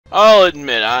I'll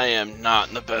admit I am not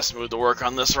in the best mood to work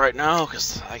on this right now,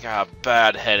 because I got a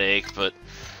bad headache, but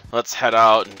let's head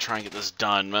out and try and get this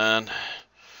done, man.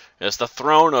 It's the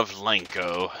throne of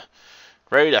Lenko,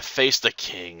 ready to face the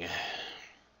king.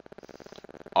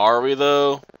 Are we,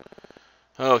 though?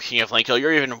 Oh, King of Lenko,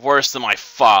 you're even worse than my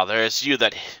father. It's you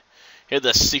that hid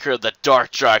the secret of the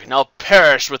Dark Dragon. I'll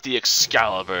perish with the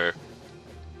Excalibur.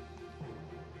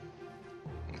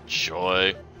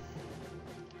 Joy.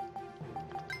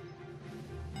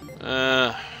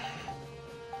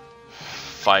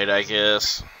 Fight, I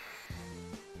guess.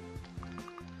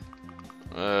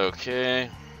 Okay.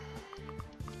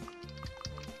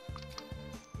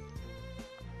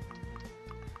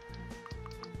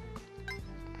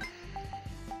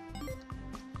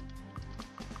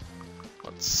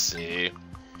 Let's see.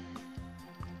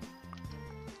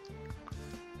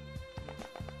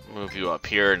 Move you up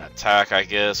here and attack, I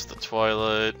guess, with the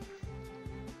Twilight.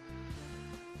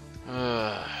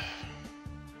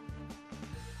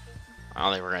 I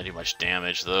don't think we're gonna do much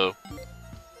damage, though.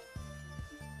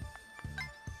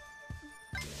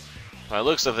 By the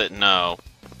looks of it, no.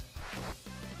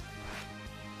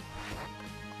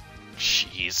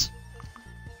 Jeez.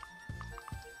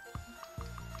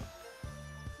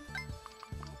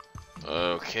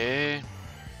 Okay.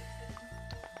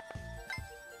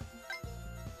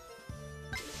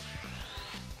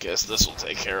 Guess this will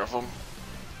take care of him.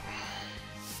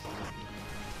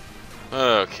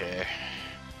 Okay.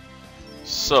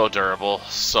 So durable,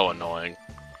 so annoying.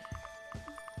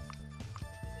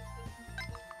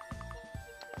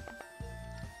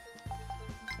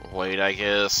 Wait, I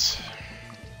guess.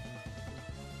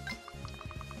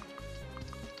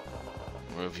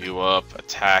 Move you up,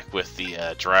 attack with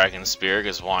the Dragon Spear,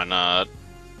 because why not?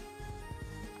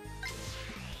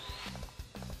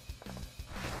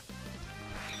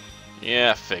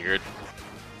 Yeah, figured.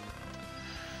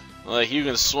 Like, you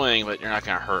can swing, but you're not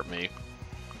gonna hurt me.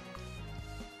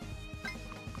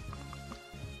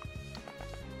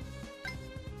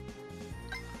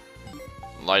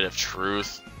 Light of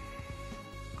Truth.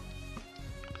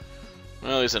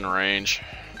 Well, he's in range.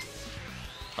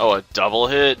 Oh, a double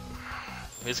hit?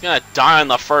 He's gonna die on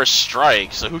the first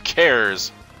strike, so who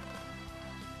cares?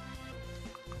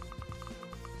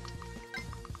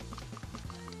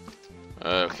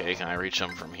 Okay, can I reach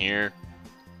him from here?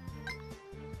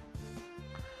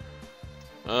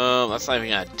 That's not even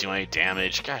gonna do any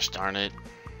damage. Gosh darn it.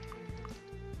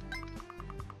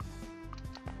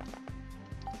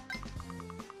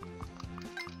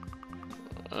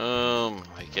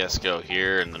 I guess go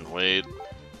here and then wait.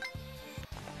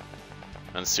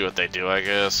 And see what they do, I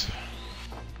guess.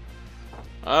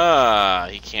 Ah,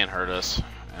 he can't hurt us.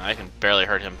 And I can barely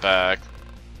hurt him back.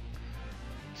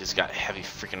 He's got heavy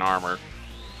freaking armor.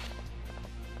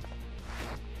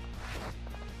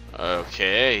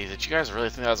 Okay, did you guys really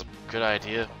think that was a good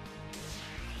idea?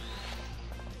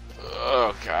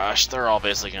 Oh gosh, they're all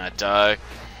basically gonna die.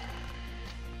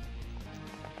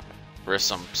 For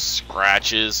some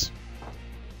scratches.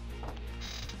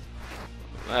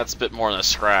 That's a bit more than a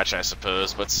scratch, I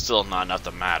suppose, but still not enough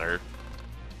to matter.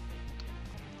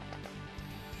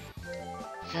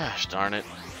 Gosh darn it.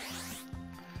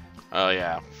 Oh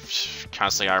yeah,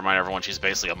 constantly I remind everyone she's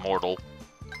basically immortal.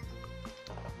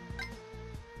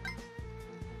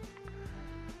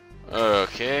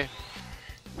 Okay.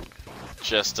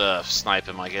 Just snipe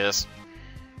him, I guess.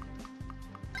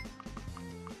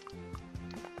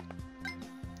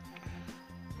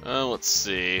 Let's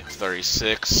see,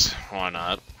 36, why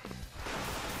not?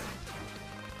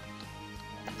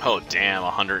 Oh damn,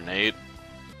 108.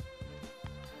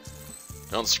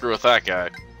 Don't screw with that guy.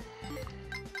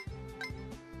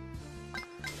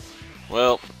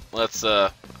 Well, let's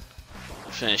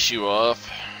finish you off.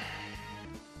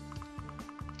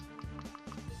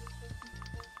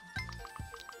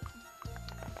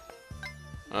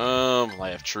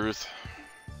 Light of Truth.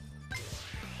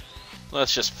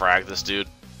 Let's just frag this dude.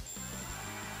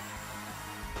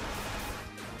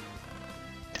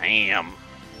 Damn.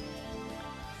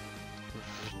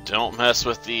 Don't mess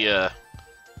with the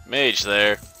mage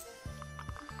there.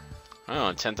 Oh,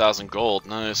 and 10,000 gold,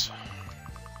 nice.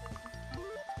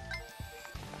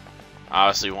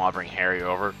 Obviously, we want to bring Harry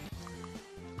over.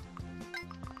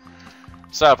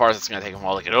 Sad part is it's going to take him a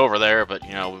while to get over there, but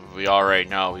you know, we already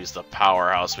know he's the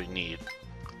powerhouse we need.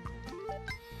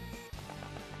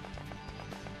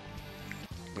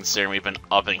 Considering we've been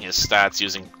upping his stats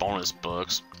using bonus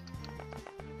books.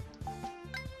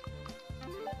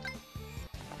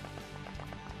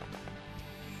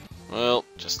 Well,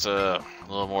 just a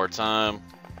little more time.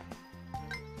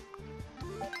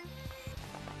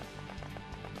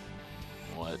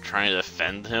 What trying to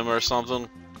defend him or something?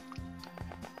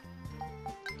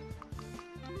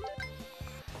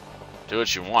 Do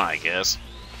what you want, I guess.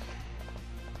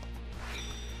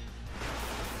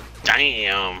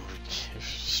 Damn!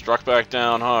 Struck back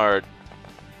down hard.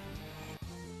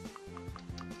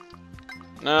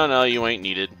 No, you ain't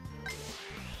needed.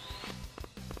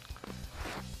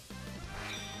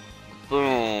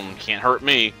 Boom! Can't hurt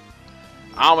me.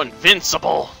 I'm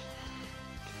invincible!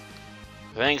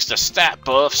 Thanks to stat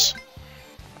buffs.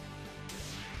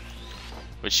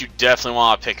 Which you definitely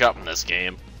want to pick up in this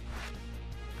game.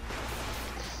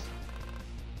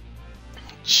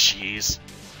 Jeez.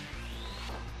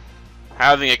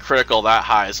 Having a critical that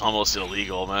high is almost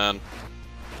illegal, man.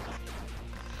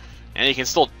 And he can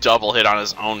still double hit on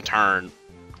his own turn.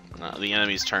 The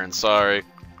enemy's turn, sorry.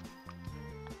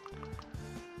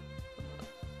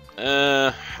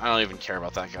 I don't even care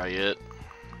about that guy yet.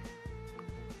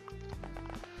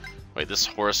 Wait, this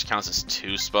horse counts as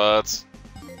 2 spots?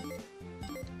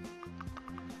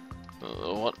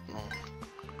 What?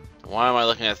 Why am I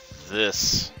looking at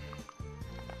this?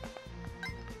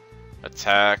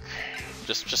 Attack.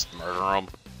 Just murder him.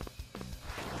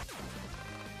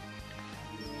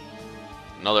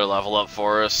 Another level up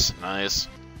for us. Nice.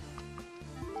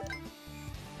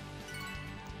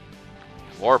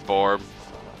 Warp Orb.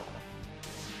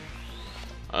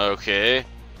 Okay.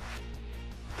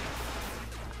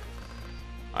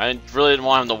 I really didn't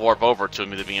want him to warp over to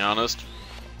me, to be honest.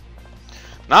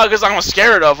 Not because I'm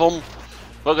scared of him,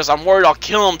 but because I'm worried I'll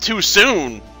kill him too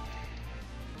soon.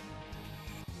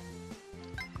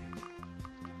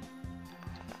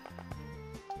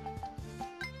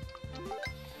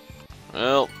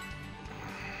 Well,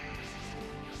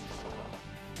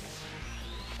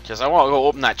 because I want to go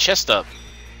open that chest up.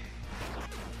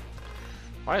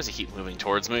 Why does he keep moving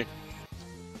towards me?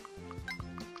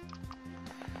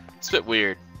 It's a bit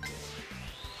weird.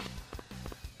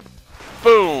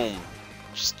 Boom!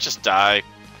 Just die.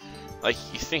 Like,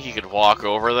 you think you could walk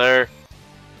over there?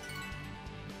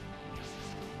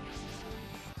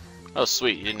 Oh,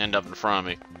 sweet, you didn't end up in front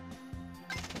of me.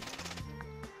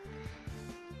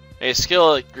 A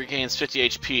skill that regains 50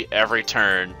 HP every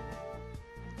turn.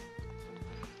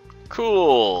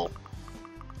 Cool.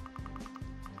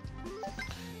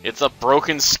 It's a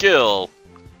broken skill.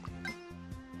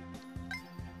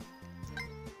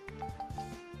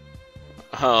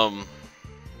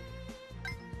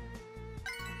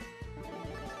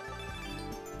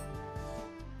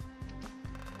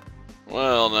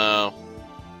 Well, no.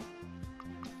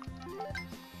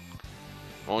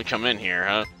 Won't come in here,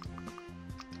 huh?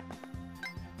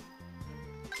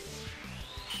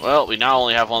 Well, we now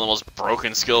only have one of the most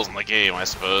broken skills in the game, I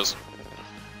suppose.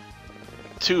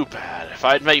 Too bad. If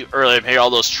I'd met you earlier, maybe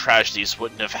all those tragedies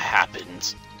wouldn't have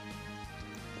happened.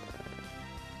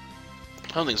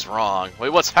 Something's wrong. Wait,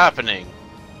 what's happening?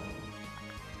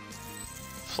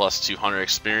 Plus 200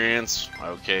 experience.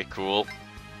 Okay, cool.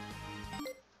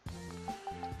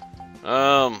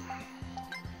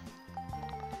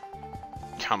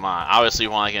 Come on. Obviously,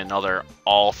 you want to get another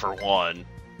all for one.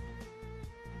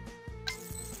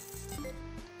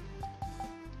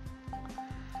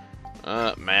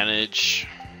 Manage.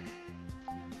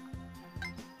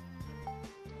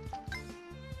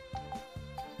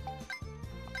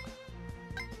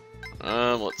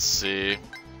 Let's see.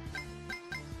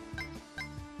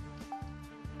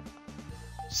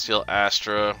 Steal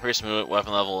Astra. Increase movement,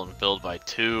 weapon level, and build by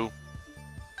 2.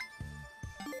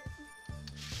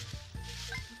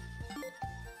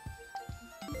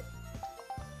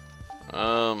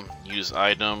 Use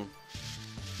item.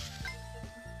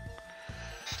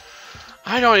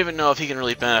 I don't even know if he can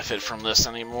really benefit from this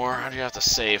anymore. How do you have to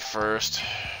save first?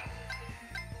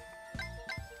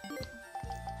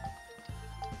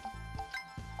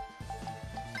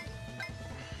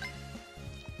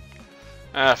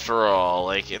 After all,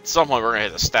 like, at some point we're gonna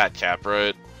hit the stat cap,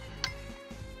 right?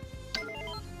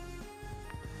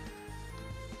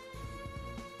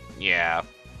 Yeah.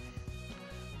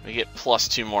 We get plus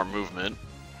 2 more movement.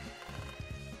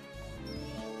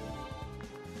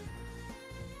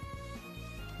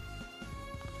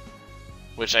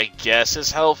 Which I guess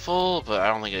is helpful, but I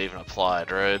don't think it even applied,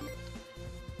 right?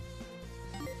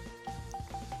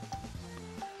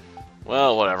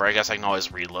 Well, whatever. I guess I can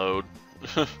always reload.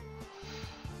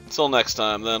 Until next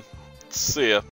time, then. See ya.